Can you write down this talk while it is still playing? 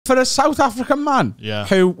for a South African man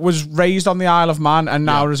who was raised on the Isle of Man and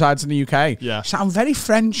now resides in the UK, sound very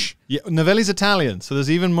French. Yeah, Novelle's Italian, so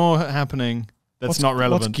there's even more happening that's not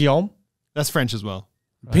relevant. What's Guillaume? That's French as well.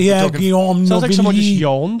 Right. Pierre Guillaume. Sounds like someone just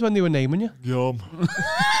yawned when they were naming you. Guillaume.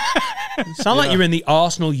 Sound like you're in the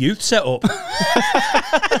Arsenal youth setup.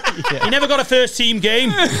 He never got a first team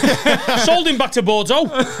game. Sold him back to Bordeaux.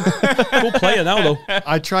 Good player now, though.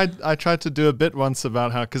 I tried to do a bit once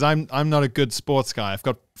about how, because I'm not a good sports guy. I've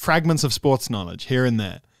got fragments of sports knowledge here and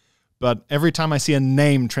there, but every time I see a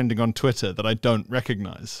name trending on Twitter that I don't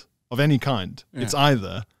recognize of any kind, it's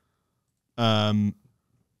either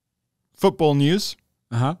football news,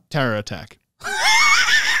 terror attack.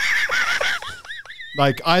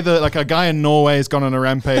 Like either like a guy in Norway has gone on a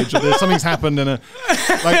rampage, or something's happened in either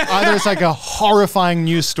it's like a horrifying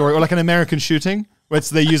news story, or like an American shooting where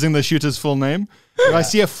they're using the shooter's full name. If I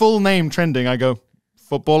see a full name trending, I go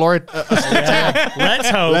football or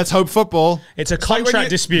let's hope football. It's a contract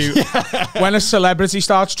dispute. When a celebrity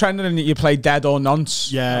starts trending and you play dead or nonce.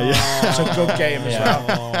 It's a good game as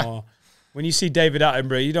well. When you see David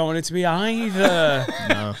Attenborough, you don't want it to be either.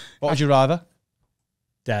 No. What would you rather?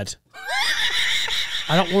 Dead.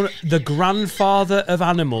 I don't want the grandfather of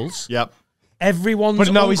animals. Yep. Everyone's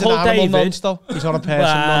but no, he's an animal David. nonce, though. He's not a person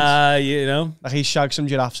nonce. You know. Like he shagged some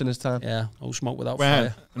giraffes in his time. Yeah, I'll smoke without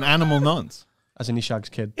fire. An animal nonce. As in he shags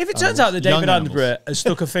kid. If it turns out that David Attenborough has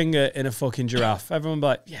stuck a finger in a fucking giraffe, everyone would be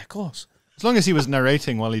like, yeah, of course. As long as he was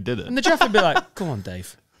narrating while he did it. And the giraffe would be like, come on,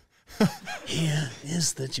 Dave. Here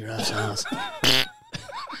is the giraffe's ass.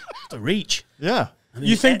 The reach. Yeah. I mean,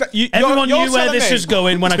 you think that everyone knew where this was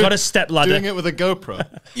going when I got a step ladder. Doing it with a GoPro.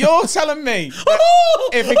 You're telling me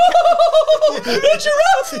if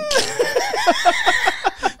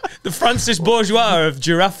the Francis Bourgeois of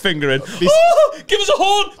giraffe fingering. Give us a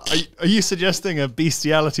horn. Are you suggesting a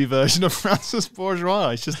bestiality version of Francis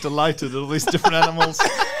Bourgeois? He's just delighted at all these different animals.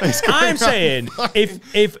 I'm saying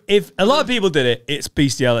if a lot of people did it, it's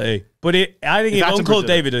bestiality. But I think if Uncle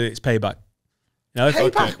David did it, it's payback. No,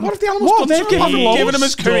 payback? What if the animals given him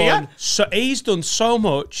his career? So he's done so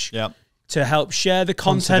much to help share the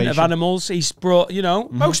content of animals. He's brought, you know.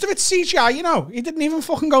 Most of it's CGI, you know. He didn't even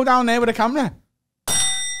fucking go down there with a camera.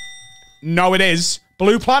 No, it is.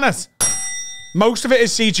 Blue Planet. Most of it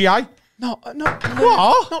is CGI.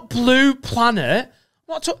 Not Blue Planet.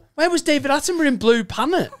 Where was David Attenborough in Blue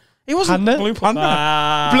Planet? He wasn't Blue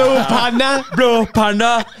Panda. Blue Panda. Blue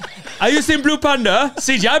Panda. Are you seeing Blue Panda?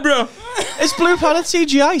 CGI, bro. It's Blue Planet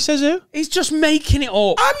CGI, says who? He's just making it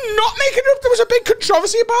up. I'm not making it up. There was a big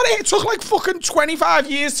controversy about it. It took like fucking 25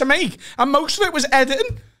 years to make. And most of it was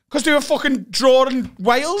editing because they were fucking drawing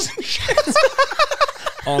whales and shit.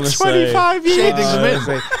 Honestly. 25 years.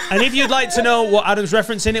 And if you'd like to know what Adam's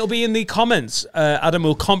referencing, it'll be in the comments. Adam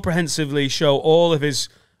will comprehensively show all of his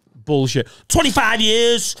bullshit. 25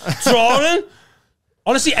 years drawing.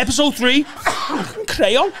 Honestly, episode 3,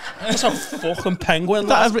 crayon. That's a fucking penguin.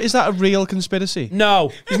 Is that a real conspiracy?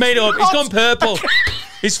 No, he's made it up. He's gone purple.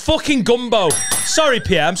 He's fucking Gumbo. Sorry,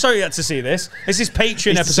 Pierre. I'm sorry you had to see this. This is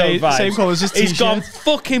Patreon episode vibes. Same colour as his t-shirt. He's gone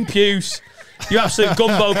fucking puce. You absolute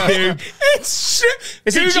Gumbo pube. It's shit.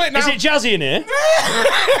 Is it Jazzy in here?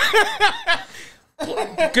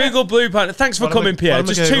 Google Blue Planet. Thanks for coming, Pierre.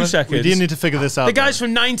 Just 2 seconds. We do need to figure this out. The guy's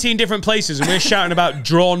from 19 different places and we're shouting about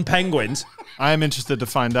drawn penguins. I am interested to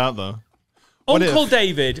find out, though. Uncle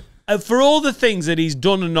David, for all the things that he's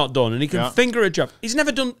done and not done, and he can finger a job, they've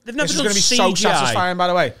never done CGI. This is going to be so satisfying, by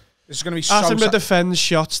the way. This is going to be so Attenborough defends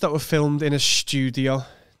shots that were filmed in a studio.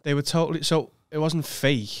 They were totally... So, it wasn't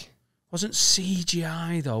fake. Wasn't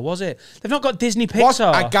CGI, though, was it? They've not got Disney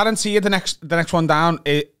Pixar. I guarantee you the next one down,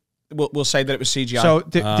 we'll say that it was CGI. So,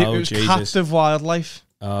 it was captive wildlife.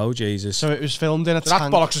 Oh, Jesus. So it was filmed in a That's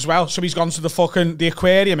tank. bollocks as well. So he's gone to the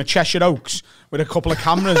aquarium at Cheshire Oaks with a couple of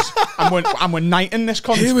cameras and we're knighting this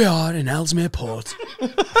cunt. Here we are in Ellesmere Port.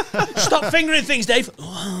 Stop fingering things, Dave.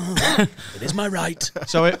 It is my right.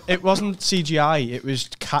 So it wasn't CGI. It was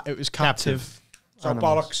captive. So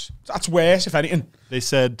bollocks. That's worse, if anything. They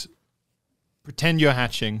said, pretend you're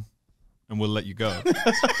hatching and we'll let you go.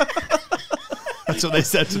 That's what they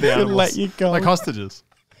said to the animals. We'll let you go. Like hostages.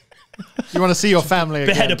 You want to see your family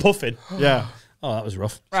again. Behead of Puffin. Yeah. Oh, that was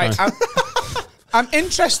rough. Right. I'm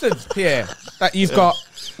interested, Pierre, that you've got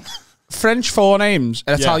French forenames,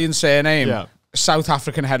 an Italian surname, South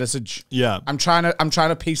African heritage. Yeah. I'm trying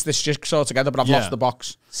to piece this jigsaw together, but I've lost the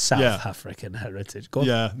box. South African heritage. Go on.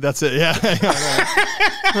 Yeah, that's it. Yeah.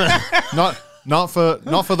 Not for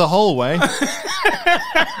the whole way.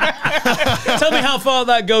 Tell me how far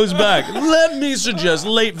that goes back. Let me suggest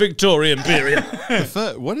late Victorian period.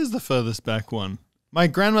 What is the furthest back one? My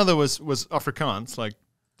grandmother was Afrikaans, like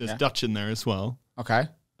There's Dutch in there as well. Okay.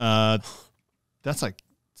 That's like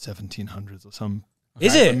 1700s or some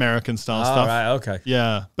Is it American style Oh, stuff. right, okay.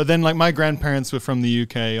 Yeah, but then like my grandparents were from the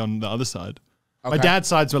UK on the other side. My dad's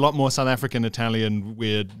side's a lot more South African, Italian,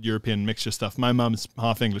 weird European mixture stuff. My mum's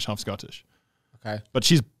half English, half Scottish. Okay. But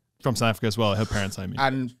she's from South Africa as well. Her parents, I mean.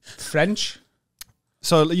 And French?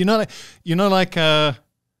 So like the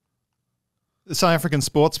South African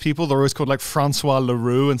sports people, they're always called like Francois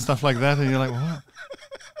Leroux and stuff like that, and you're like, what?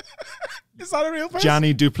 Is that a real person?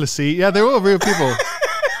 Gianni Duplessis. Yeah, they're all real people.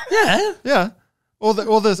 Yeah. All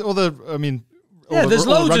the I mean, Yeah, there's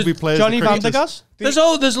all the loads rugby of players. Johnny the Van de cricketers.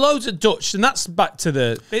 Gas? There's loads of Dutch, and that's back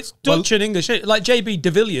to it's Dutch and English. Like JB de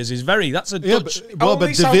Villiers is that's a Yeah, Dutch.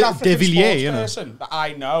 Only South African De Villiers, sports you know. person that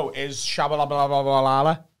I know is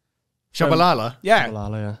Shabalala. Shabalala. Yeah.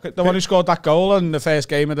 Malala, yeah. The one who scored that goal in the first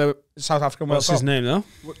game of the South African World What's Cup. his name though?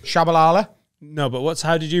 Shabalala. No, but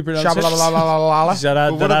how did you pronounce it? Shabalala. It's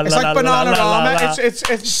like banana rama. It's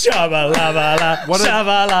Shabalala. What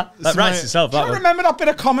That writes itself. Do That you one. remember that bit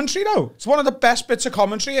of commentary though? It's one of the best bits of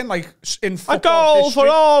commentary in A football goal history. for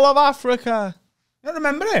all of Africa. You don't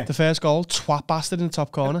remember it? The first goal, twat bastard in the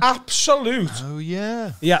top corner. Absolute Oh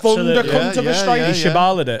yeah. Yeah, thunder come to the strike. He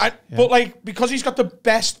shabaled it. But like, because he's got the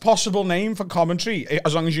best possible name for commentary,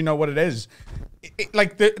 as long as you know what it is,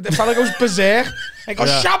 like the fella goes berserk and goes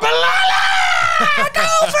Shabalala,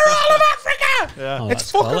 goal for all of Africa. Yeah. Oh, It's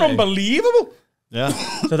that's fucking quality. unbelievable. Yeah.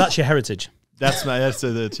 So that's your heritage. That's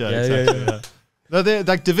exactly. Yeah. No, they're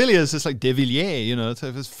like De Villiers, it's like De Villiers, you know,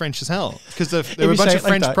 it's French as hell. Because there were a you bunch say of it like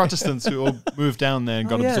French that. Protestants who all moved down there and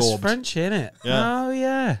got It's absorbed. French, isn't it? Yeah. Oh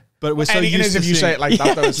yeah. But we're so Anything used is to if you say it like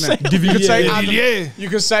that, though, isn't it? You could say Adam. You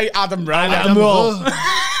could say Adam Rowe. Adam Rowe.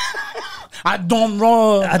 Adam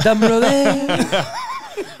Rowe. Adam Rowe.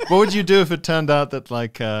 What would you do if it turned out that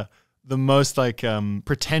like the most like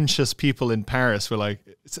pretentious people in Paris were like,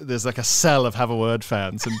 there's like a cell of Have a Word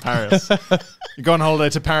fans in Paris. You go on holiday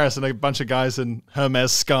to Paris and a bunch of guys in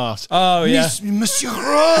Hermes scarves. Oh yeah. Monsieur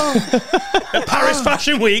Rowe. Paris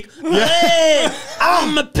Fashion Week. Hey,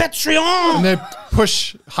 I'm a Patreon. And they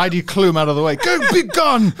push Heidi Klum out of the way. Go, be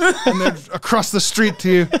gone! And they're across the street to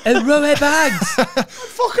you. And Rowe bags.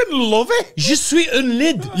 Fucking love it. Je suis un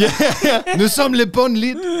lid. Nous sommes les bons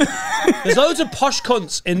lits. There's loads of posh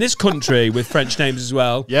cunts in this country with French names as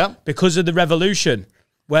well. Yeah. Because of the revolution.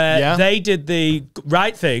 Where they did the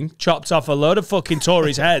right thing, chopped off a load of fucking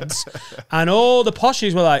Tories' heads, and all the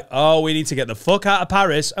poshies were like, oh, we need to get the fuck out of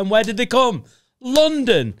Paris. And where did they come?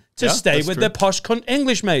 London to stay with their posh cunt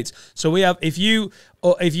English mates. So we have, if you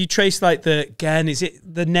trace like is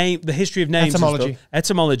it the name, the history of names?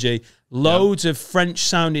 Etymology. Loads of French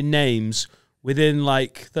sounding names within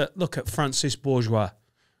like, look at Francis Bourgeois.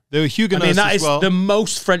 They were Huguenots I mean, that as is well. the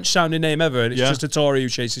most French sounding name ever, and it's just a Tory who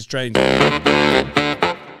chases trains.